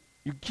sin,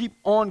 you keep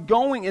on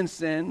going in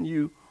sin,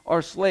 you are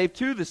a slave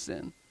to the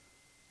sin.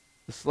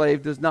 The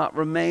slave does not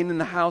remain in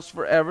the house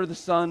forever. The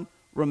Son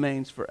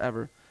remains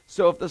forever.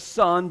 So if the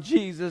Son,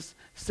 Jesus,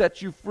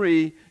 sets you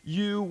free,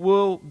 you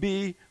will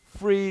be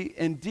free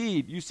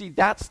indeed. You see,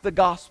 that's the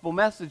gospel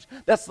message.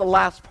 That's the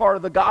last part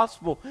of the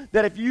gospel.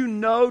 That if you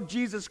know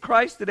Jesus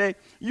Christ today,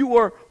 you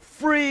are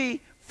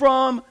free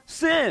from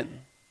sin.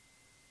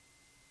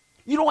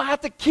 You don't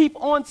have to keep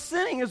on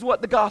sinning is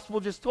what the gospel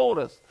just told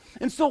us.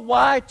 And so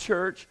why,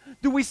 church,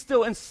 do we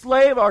still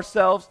enslave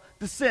ourselves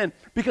to sin?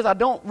 Because I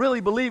don't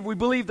really believe we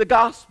believe the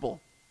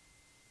gospel.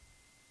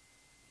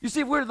 You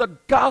see, if we're the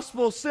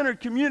gospel-centered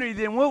community,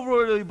 then we'll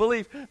really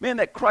believe, man,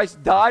 that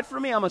Christ died for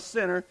me, I'm a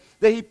sinner,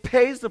 that he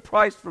pays the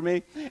price for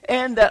me,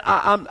 and that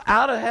I'm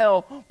out of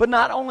hell. But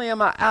not only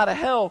am I out of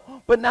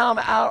hell, but now I'm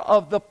out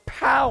of the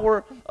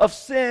power of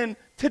sin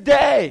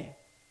today.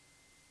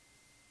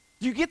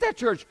 Do you get that,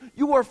 church?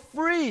 You are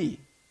free.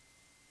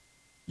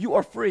 You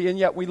are free, and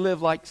yet we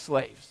live like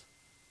slaves.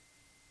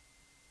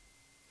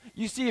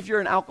 You see, if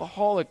you're an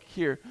alcoholic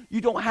here,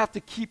 you don't have to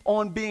keep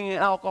on being an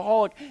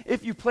alcoholic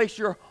if you place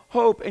your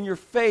hope and your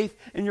faith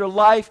and your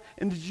life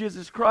into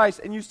Jesus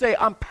Christ, and you say,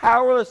 I'm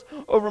powerless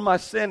over my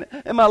sin,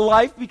 and my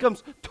life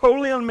becomes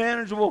totally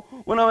unmanageable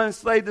when I'm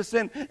enslaved to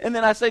sin. And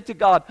then I say to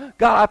God,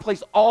 God, I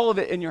place all of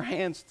it in your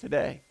hands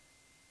today.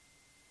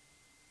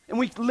 And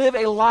we live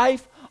a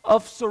life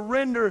of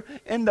surrender.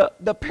 And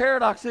the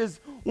paradox is,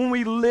 when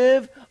we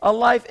live a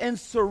life in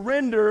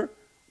surrender,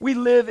 we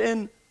live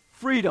in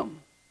freedom.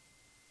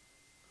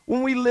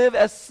 When we live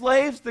as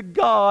slaves to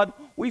God,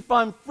 we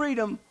find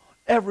freedom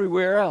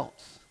everywhere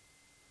else.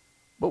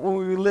 But when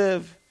we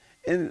live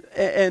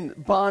in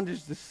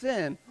bondage to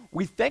sin,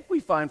 we think we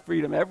find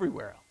freedom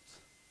everywhere else.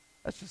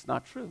 That's just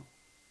not true.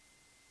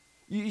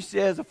 You see,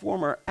 as a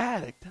former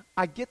addict,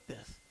 I get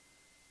this.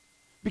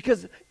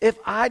 Because if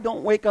I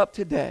don't wake up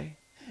today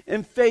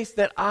and face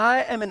that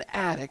I am an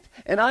addict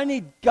and I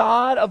need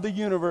God of the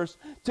universe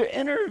to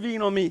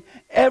intervene on me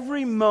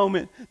every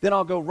moment, then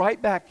I'll go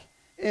right back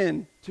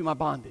into my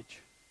bondage.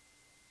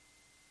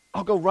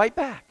 I'll go right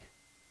back.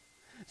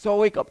 So I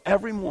wake up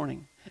every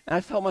morning and I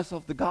tell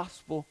myself the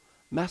gospel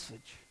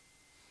message.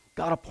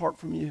 God, apart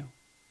from you,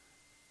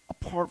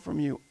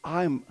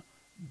 I'm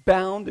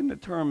bound and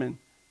determined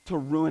to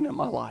ruin in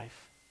my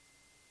life.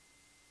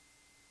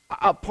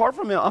 Apart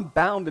from him, I'm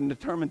bound and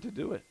determined to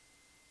do it.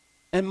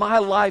 And my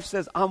life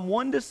says I'm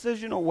one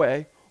decision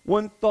away,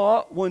 one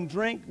thought, one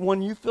drink,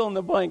 one you fill in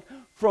the blank,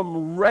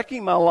 from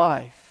wrecking my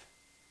life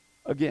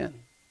again.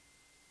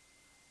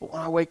 But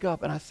when I wake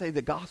up and I say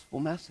the gospel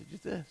message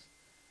is this,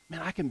 man,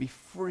 I can be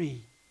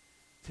free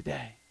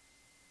today.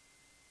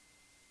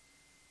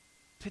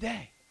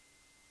 Today.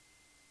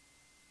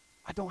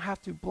 I don't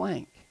have to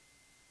blank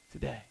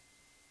today.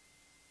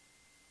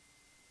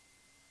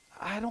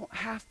 I don't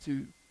have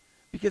to,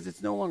 because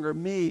it's no longer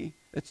me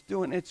that's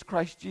doing it. It's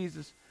Christ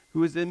Jesus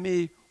who is in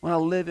me when I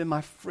live in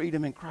my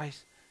freedom in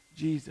Christ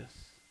Jesus.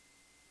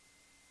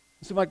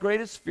 So my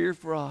greatest fear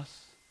for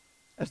us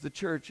as the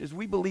church is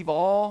we believe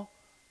all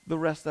the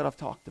rest that I've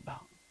talked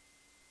about,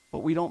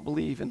 but we don't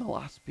believe in the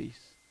last piece,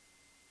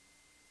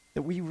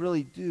 that we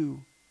really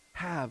do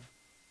have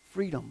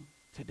freedom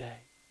today.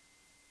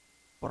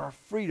 But our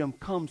freedom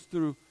comes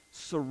through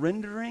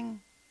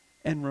surrendering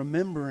and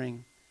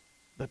remembering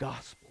the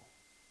gospel.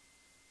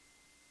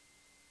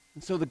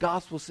 And so the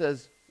gospel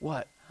says,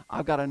 what?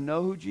 I've got to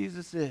know who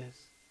Jesus is.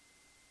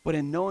 But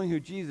in knowing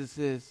who Jesus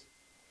is,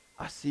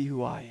 I see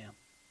who I am.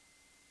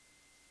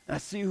 And I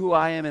see who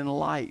I am in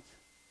light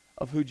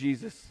of who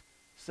Jesus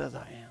says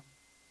I am.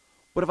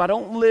 But if I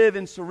don't live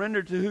and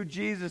surrender to who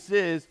Jesus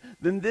is,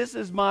 then this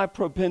is my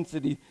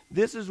propensity.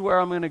 This is where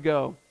I'm going to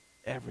go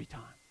every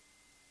time.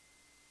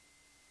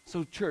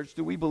 So church,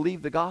 do we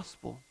believe the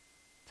gospel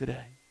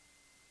today?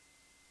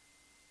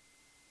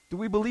 Do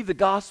we believe the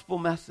gospel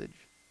message?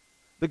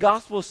 The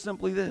gospel is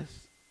simply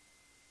this,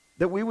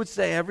 that we would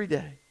say every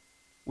day,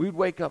 we would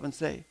wake up and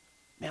say,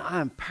 man, I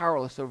am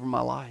powerless over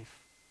my life.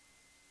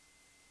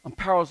 I'm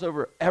powerless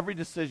over every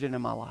decision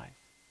in my life.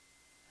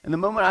 And the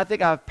moment I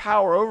think I have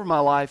power over my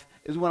life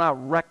is when I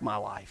wreck my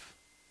life.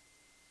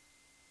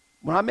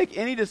 When I make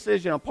any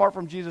decision apart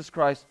from Jesus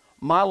Christ,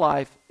 my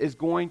life is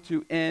going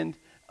to end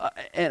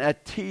in a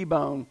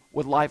T-bone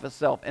with life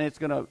itself, and it's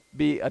going to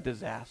be a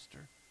disaster.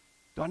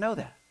 Do I know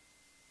that?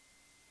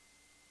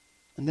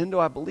 And then do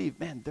I believe,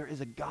 man, there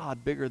is a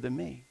God bigger than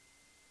me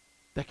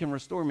that can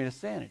restore me to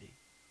sanity,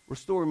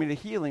 restore me to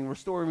healing,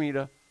 restore me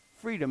to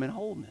freedom and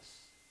wholeness.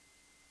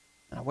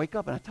 And I wake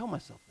up and I tell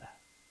myself that.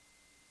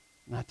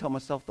 And I tell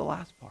myself the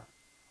last part.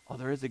 Oh,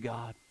 there is a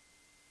God.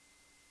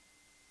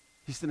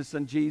 He sent His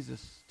Son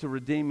Jesus to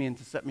redeem me and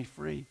to set me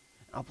free.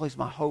 And I'll place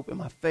my hope and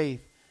my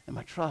faith and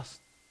my trust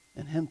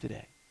in Him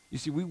today. You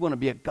see, we want to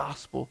be a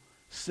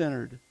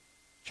gospel-centered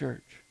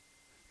church.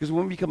 Because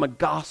when we become a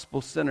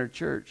gospel-centered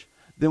church,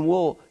 then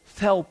we'll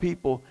tell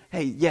people,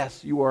 hey,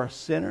 yes, you are a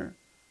sinner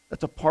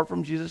that's apart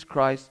from Jesus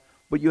Christ,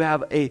 but you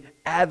have an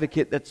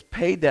advocate that's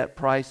paid that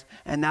price,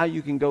 and now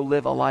you can go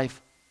live a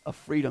life of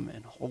freedom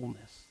and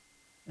wholeness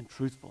and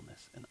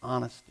truthfulness and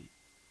honesty.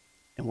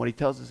 And what He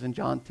tells us in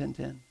John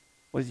 10:10,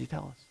 what does He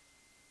tell us?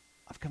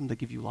 I've come to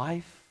give you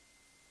life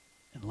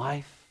and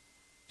life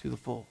to the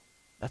full.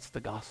 That's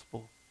the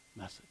gospel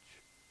message.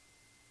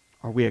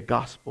 Are we a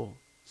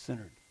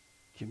gospel-centered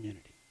community?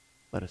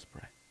 Let us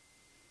pray.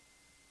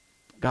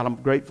 God, I'm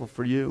grateful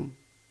for you.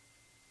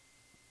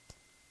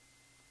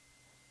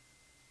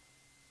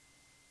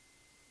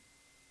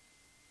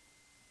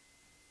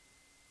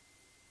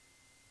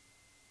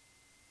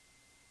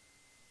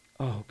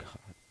 Oh, God.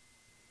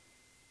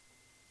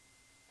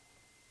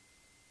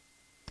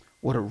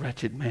 What a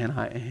wretched man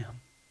I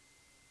am.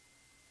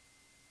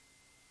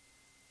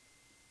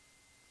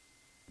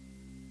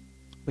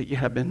 But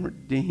yet I've been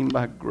redeemed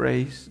by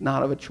grace,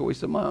 not of a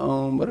choice of my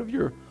own, but of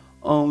your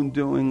own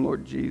doing,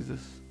 Lord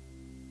Jesus.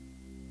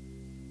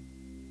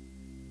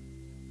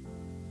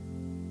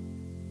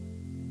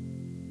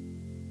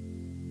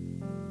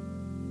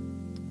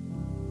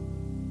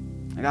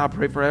 And God, I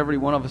pray for every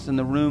one of us in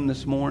the room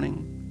this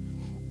morning.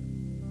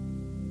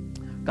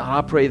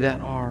 God, I pray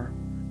that our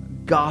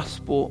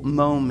gospel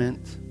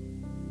moment,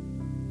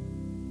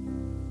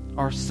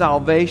 our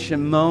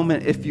salvation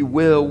moment, if you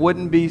will,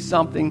 wouldn't be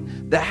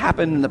something that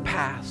happened in the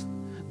past,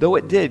 though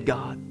it did,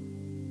 God.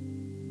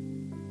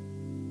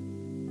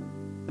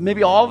 And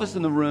maybe all of us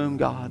in the room,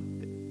 God,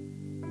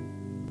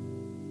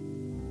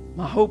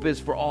 my hope is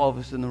for all of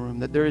us in the room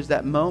that there is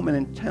that moment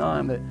in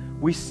time that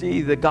we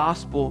see the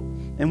gospel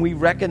and we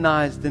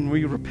recognized and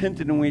we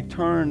repented and we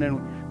turned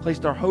and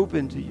placed our hope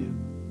into you.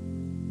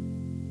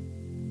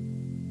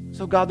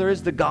 So, God, there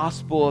is the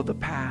gospel of the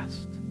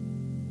past.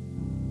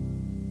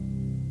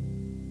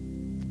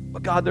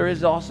 But, God, there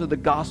is also the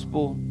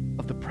gospel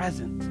of the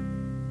present.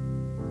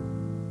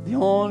 The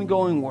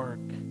ongoing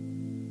work,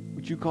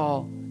 which you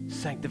call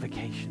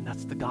sanctification.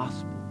 That's the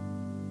gospel.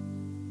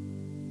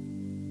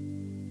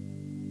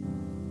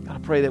 God, I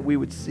pray that we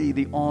would see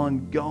the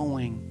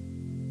ongoing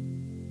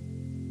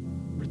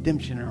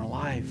redemption in our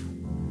life,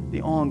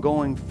 the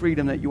ongoing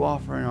freedom that you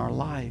offer in our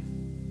life.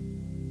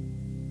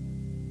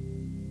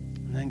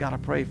 And then, God, I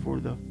pray for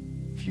the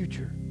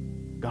future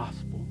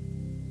gospel.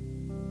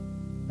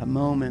 The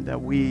moment that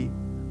we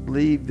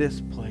leave this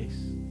place,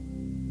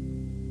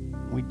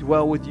 we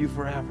dwell with you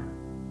forever.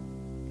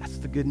 That's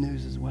the good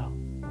news as well.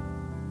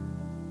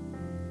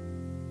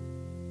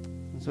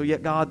 And so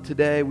yet, God,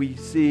 today we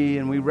see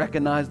and we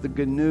recognize the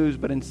good news,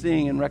 but in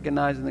seeing and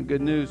recognizing the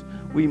good news,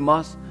 we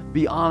must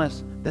be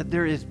honest that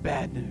there is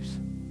bad news.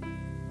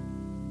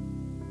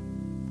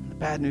 And the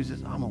bad news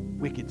is I'm a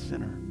wicked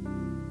sinner.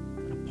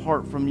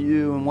 Apart from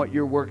you and what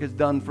your work has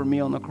done for me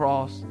on the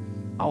cross,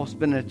 I will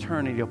spend an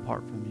eternity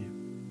apart from you.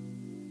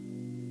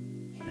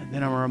 And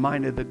then I'm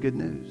reminded of the good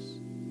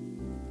news.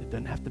 It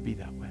doesn't have to be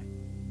that way.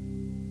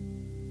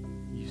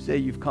 You say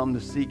you've come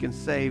to seek and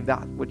save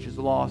that which is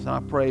lost. And I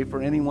pray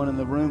for anyone in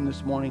the room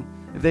this morning,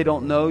 if they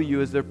don't know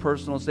you as their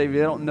personal Savior,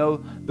 they don't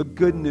know the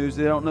good news,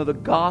 they don't know the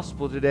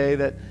gospel today,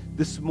 that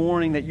this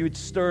morning that you would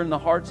stir in the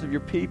hearts of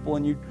your people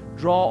and you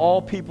draw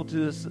all people to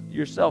this,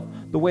 yourself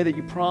the way that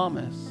you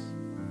promise.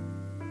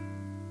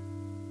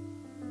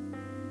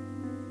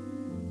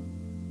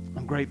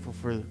 I'm grateful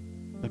for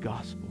the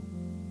gospel.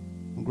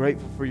 I'm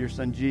grateful for your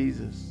Son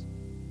Jesus.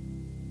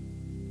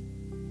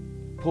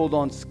 Pulled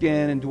on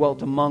skin and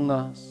dwelt among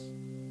us.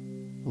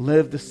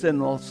 Lived a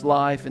sinless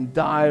life and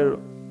died a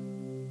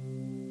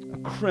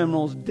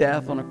criminal's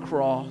death on a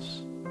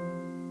cross.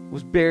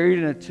 Was buried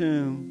in a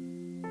tomb.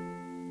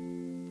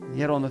 And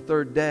yet on the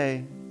third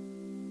day,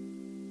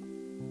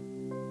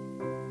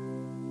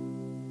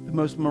 the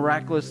most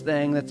miraculous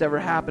thing that's ever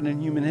happened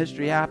in human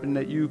history happened,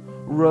 that you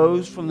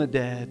rose from the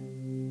dead,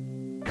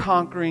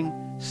 conquering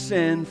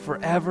sin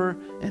forever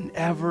and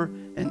ever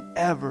and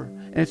ever.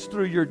 And it's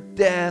through your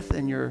death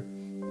and your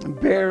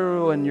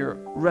burial and your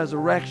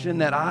resurrection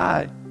that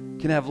I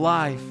can have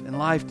life and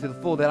life to the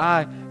full, that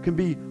I can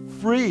be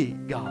free,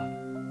 God,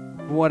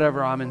 from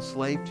whatever I'm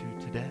enslaved to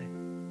today.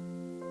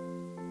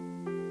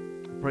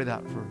 I pray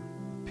that for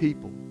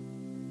people,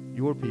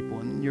 your people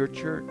in your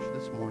church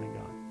this morning,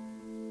 God.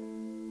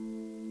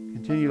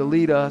 Continue to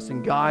lead us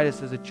and guide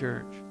us as a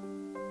church.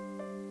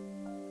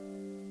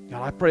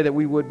 God, I pray that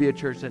we would be a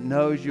church that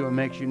knows you and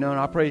makes you known.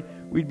 I pray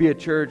we'd be a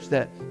church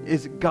that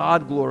is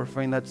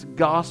God-glorifying, that's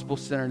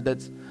gospel-centered,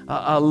 that's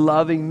a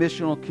loving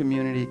missional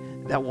community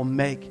that will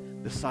make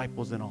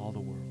disciples in all the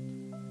world.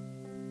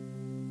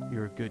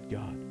 You're a good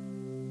God.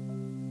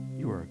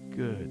 You are a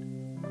good,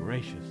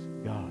 gracious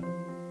God.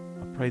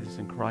 I pray this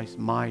in Christ's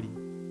mighty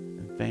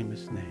and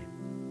famous name.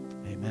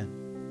 Amen.